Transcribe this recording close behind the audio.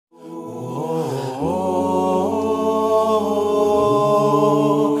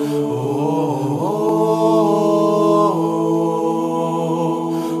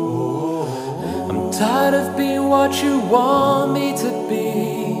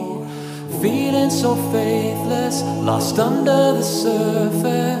feeling so faithless, lost under the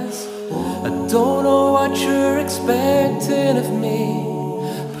surface. I don't know what you're expecting of me,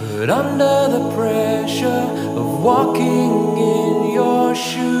 put under the pressure of walking in your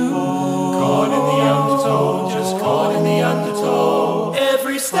shoes. Caught in the undertow, just caught in the undertow.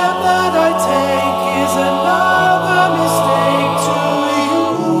 Every step that I take is another mistake to you.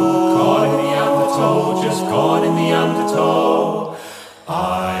 Caught in the undertow, just caught in the undertow.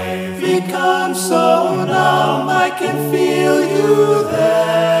 I've Become so numb, I can feel you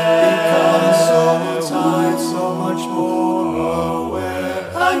there. become so tired, so much more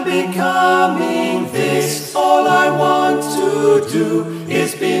aware. I'm becoming this. All I want to do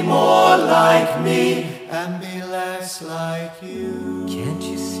is be more like me And be less like you. Can't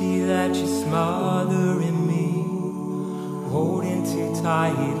you see that you're smothering me, holding too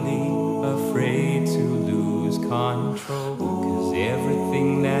tightly, afraid to lose control? 'Cause everything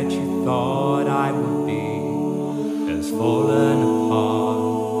that you thought I would be has fallen apart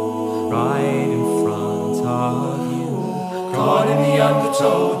right in front of you. Caught in the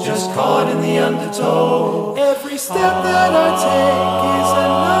undertow, just caught in the undertow. Every step that I take is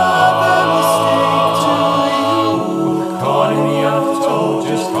another mistake to you. Caught in the undertow,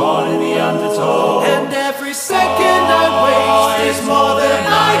 just caught in the undertow. And every second I waste is more than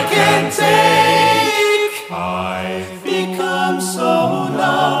I can take. I've Become so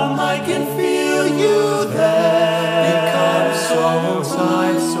numb, I can feel you there. become so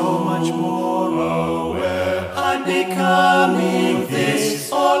tired, so much more aware. I'm becoming this.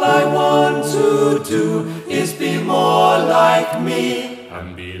 All I want to do is be more like me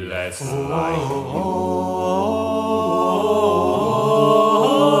And be less like you.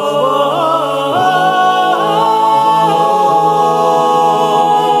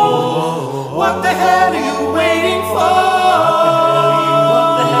 What the hell are you waiting for?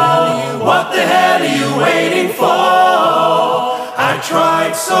 What the hell are you waiting for? I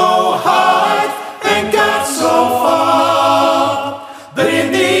tried so hard and got so far, but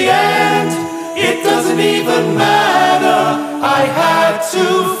in the end, it doesn't even matter. I had to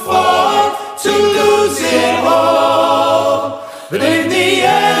fall to lose it all, but in the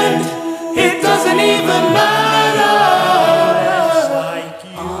end, it doesn't even matter.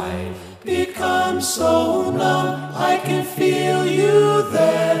 I've become so numb, I can feel you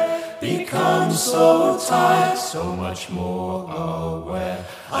there. Become so tired, so much more aware.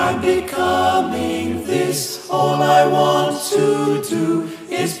 I'm becoming this. All I want to do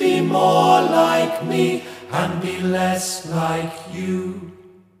is be more like me and be less like you.